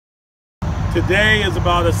Today is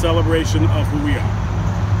about a celebration of who we are.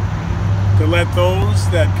 To let those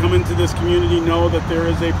that come into this community know that there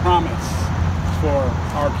is a promise for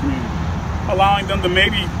our community. Allowing them to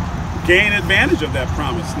maybe gain advantage of that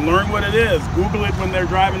promise, learn what it is, Google it when they're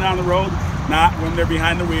driving down the road, not when they're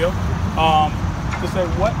behind the wheel. To say,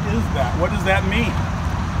 what is that? What does that mean?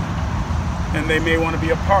 And they may want to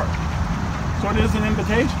be a part. So it is an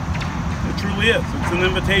invitation. It truly is. It's an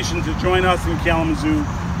invitation to join us in Kalamazoo,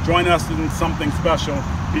 join us in something special,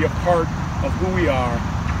 be a part of who we are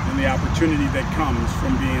and the opportunity that comes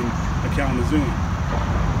from being a Kalamazooan.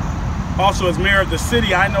 Also, as mayor of the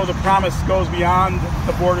city, I know the promise goes beyond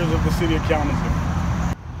the borders of the city of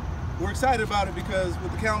Kalamazoo. We're excited about it because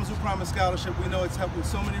with the Kalamazoo Promise Scholarship, we know it's helping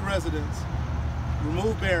so many residents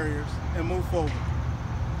remove barriers and move forward.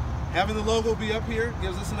 Having the logo be up here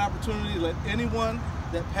gives us an opportunity to let anyone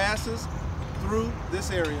that passes through this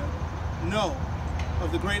area know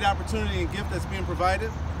of the great opportunity and gift that's being provided,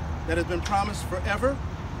 that has been promised forever,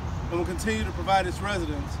 and will continue to provide its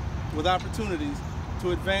residents with opportunities to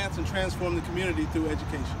advance and transform the community through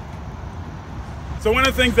education. So one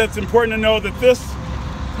of the things that's important to know that this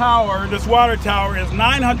tower, this water tower, is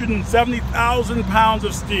 970,000 pounds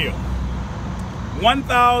of steel,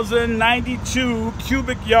 1,092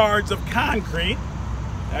 cubic yards of concrete.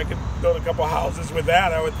 I could build a couple houses with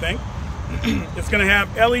that, I would think. It's going to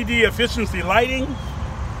have LED efficiency lighting,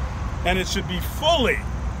 and it should be fully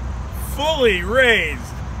raised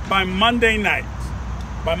by Monday night.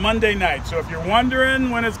 By Monday night. So if you're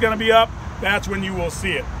wondering when it's going to be up, that's when you will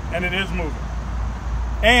see it. And it is moving.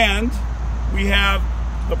 And we have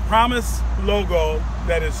the Promise logo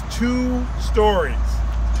that is 2 stories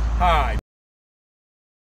high.